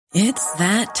It's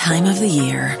that time of the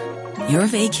year. Your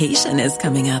vacation is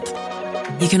coming up.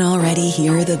 You can already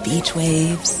hear the beach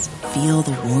waves, feel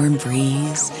the warm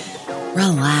breeze,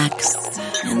 relax,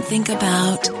 and think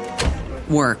about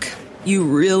work. You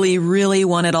really, really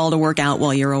want it all to work out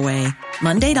while you're away.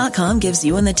 Monday.com gives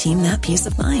you and the team that peace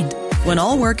of mind. When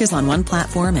all work is on one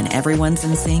platform and everyone's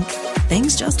in sync,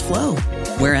 things just flow.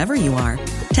 Wherever you are,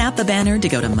 tap the banner to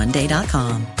go to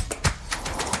Monday.com.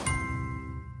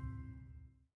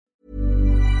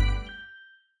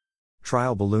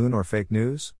 Trial balloon or fake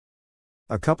news?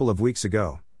 A couple of weeks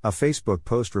ago, a Facebook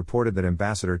post reported that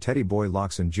Ambassador Teddy Boy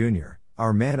Locsin Jr.,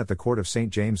 our man at the Court of St.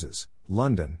 James's,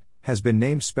 London, has been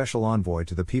named Special Envoy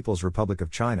to the People's Republic of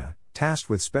China, tasked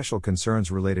with special concerns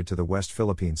related to the West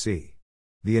Philippine Sea.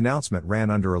 The announcement ran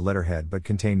under a letterhead but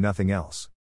contained nothing else.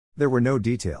 There were no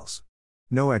details.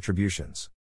 No attributions.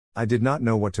 I did not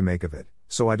know what to make of it,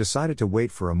 so I decided to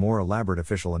wait for a more elaborate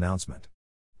official announcement.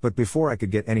 But before I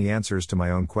could get any answers to my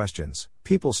own questions,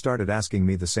 people started asking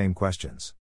me the same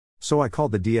questions. So I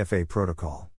called the DFA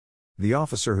protocol. The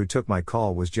officer who took my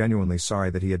call was genuinely sorry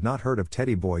that he had not heard of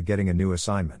Teddy Boy getting a new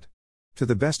assignment. To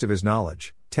the best of his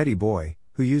knowledge, Teddy Boy,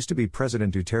 who used to be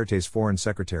President Duterte's foreign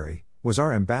secretary, was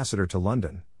our ambassador to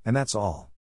London, and that's all.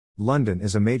 London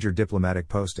is a major diplomatic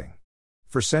posting.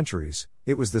 For centuries,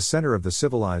 it was the center of the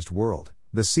civilized world,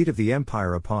 the seat of the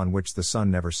empire upon which the sun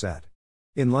never set.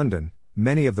 In London,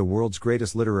 many of the world's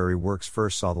greatest literary works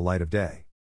first saw the light of day.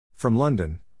 From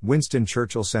London, Winston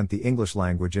Churchill sent the English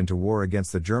language into war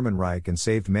against the German Reich and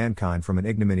saved mankind from an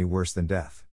ignominy worse than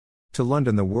death. To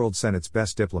London the world sent its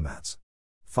best diplomats.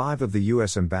 5 of the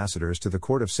U.S. ambassadors to the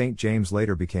Court of St. James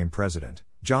later became president: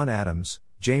 John Adams,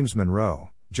 James Monroe,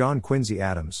 John Quincy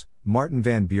Adams, Martin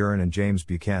Van Buren and James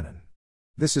Buchanan.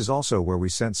 This is also where we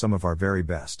sent some of our very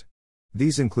best.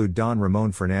 These include Don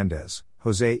Ramon Fernandez,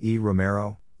 Jose E.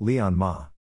 Romero, Leon Ma.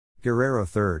 Guerrero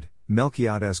III,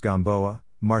 Melquiades Gamboa,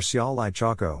 Marcial I.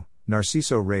 Chaco,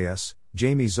 Narciso Reyes,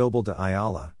 Jaime Zobel de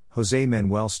Ayala, Jose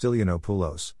Manuel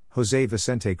Stilianopoulos, Jose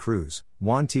Vicente Cruz,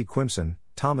 Juan T. Quimson,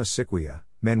 Thomas Siquia,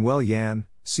 Manuel Yan,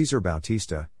 Cesar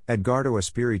Bautista, Edgardo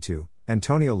Espiritu,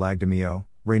 Antonio Lagdamio,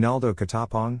 Reynaldo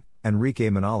Catapong,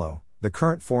 Enrique Manalo, the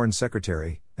current Foreign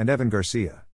Secretary, and Evan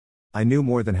Garcia. I knew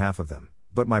more than half of them,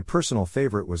 but my personal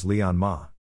favorite was Leon Ma.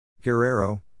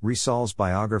 Guerrero, Rizal's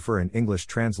biographer and English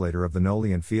translator of the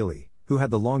Noli and Fili, who had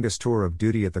the longest tour of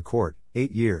duty at the court,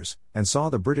 8 years, and saw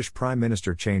the British Prime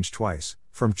Minister change twice,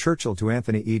 from Churchill to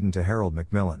Anthony Eden to Harold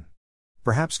Macmillan.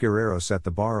 Perhaps Guerrero set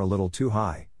the bar a little too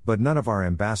high, but none of our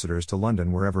ambassadors to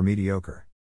London were ever mediocre.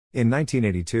 In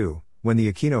 1982, when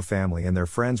the Aquino family and their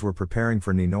friends were preparing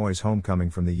for Ninoy's homecoming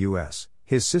from the U.S.,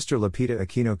 his sister Lupita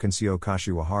Aquino Concio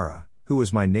Kashiwahara, who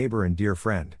was my neighbor and dear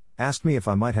friend, asked me if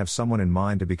I might have someone in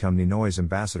mind to become Ninoy's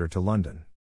ambassador to London.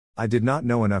 I did not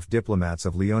know enough diplomats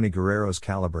of Leone Guerrero's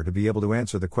caliber to be able to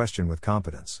answer the question with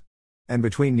competence. And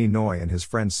between Ninoy and his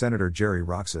friend Senator Jerry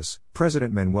Roxas,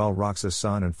 President Manuel Roxas'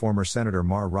 son and former Senator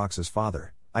Mar Roxas'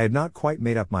 father, I had not quite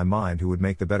made up my mind who would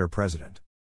make the better president.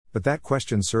 But that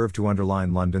question served to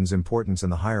underline London's importance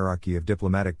in the hierarchy of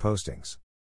diplomatic postings.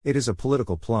 It is a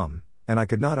political plum, and I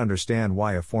could not understand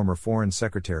why a former foreign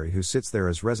secretary who sits there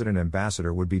as resident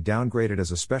ambassador would be downgraded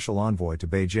as a special envoy to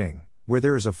Beijing, where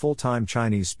there is a full-time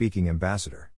Chinese-speaking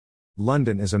ambassador.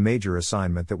 London is a major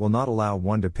assignment that will not allow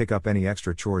one to pick up any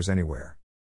extra chores anywhere.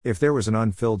 If there was an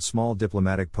unfilled small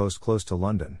diplomatic post close to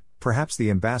London, perhaps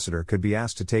the ambassador could be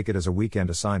asked to take it as a weekend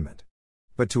assignment.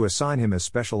 But to assign him as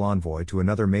special envoy to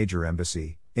another major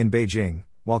embassy, in Beijing,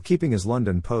 while keeping his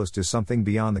London post is something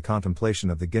beyond the contemplation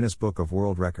of the Guinness Book of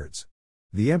World Records.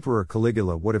 The Emperor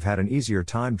Caligula would have had an easier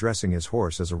time dressing his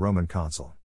horse as a Roman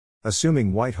consul.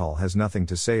 Assuming Whitehall has nothing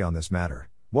to say on this matter,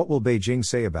 what will Beijing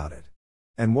say about it?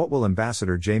 And what will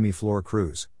Ambassador Jamie Flor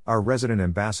Cruz, our resident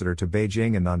ambassador to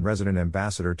Beijing and non-resident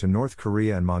ambassador to North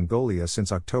Korea and Mongolia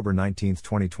since October 19,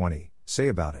 2020, say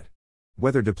about it?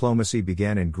 Whether diplomacy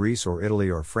began in Greece or Italy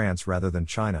or France rather than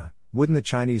China, wouldn't the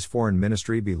Chinese Foreign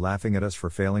Ministry be laughing at us for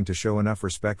failing to show enough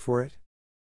respect for it?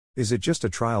 Is it just a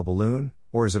trial balloon,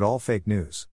 or is it all fake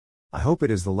news? I hope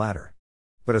it is the latter.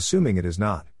 But assuming it is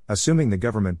not, assuming the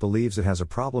government believes it has a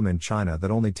problem in China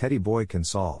that only Teddy Boy can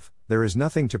solve, there is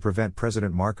nothing to prevent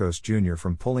President Marcos Jr.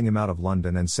 from pulling him out of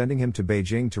London and sending him to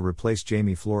Beijing to replace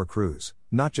Jamie Flor Cruz,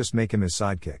 not just make him his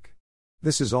sidekick.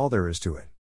 This is all there is to it.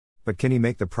 But can he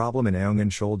make the problem in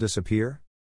Ayungin Shoal disappear?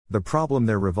 The problem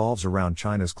there revolves around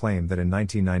China's claim that in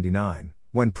 1999,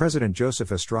 when President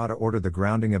Joseph Estrada ordered the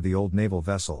grounding of the old naval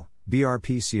vessel,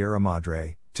 BRP Sierra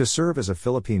Madre, to serve as a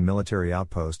Philippine military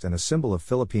outpost and a symbol of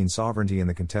Philippine sovereignty in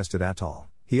the contested atoll,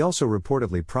 he also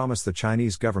reportedly promised the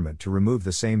Chinese government to remove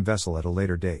the same vessel at a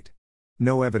later date.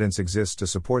 No evidence exists to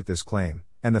support this claim,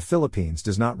 and the Philippines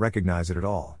does not recognize it at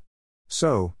all.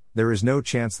 So, there is no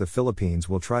chance the Philippines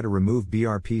will try to remove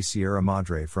BRP Sierra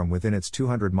Madre from within its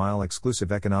 200-mile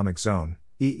exclusive economic zone,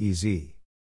 EEZ.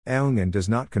 Ayungin does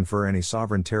not confer any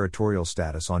sovereign territorial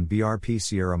status on BRP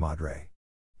Sierra Madre.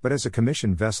 But as a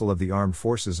commissioned vessel of the Armed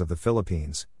Forces of the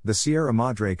Philippines, the Sierra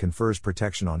Madre confers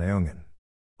protection on Ayungin.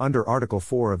 Under Article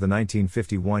 4 of the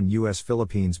 1951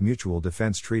 U.S.-Philippines Mutual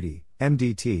Defense Treaty,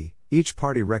 MDT, each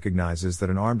party recognizes that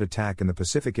an armed attack in the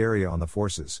Pacific area on the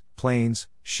forces, planes,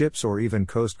 ships or even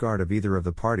Coast Guard of either of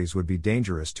the parties would be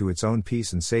dangerous to its own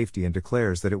peace and safety, and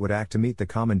declares that it would act to meet the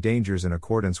common dangers in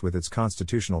accordance with its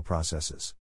constitutional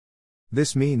processes.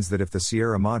 This means that if the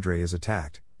Sierra Madre is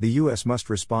attacked, the U.S. must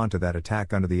respond to that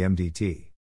attack under the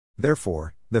MDT.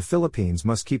 Therefore, the Philippines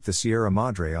must keep the Sierra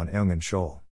Madre on Ayungin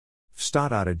Shoal.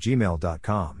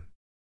 fstat@gmail.com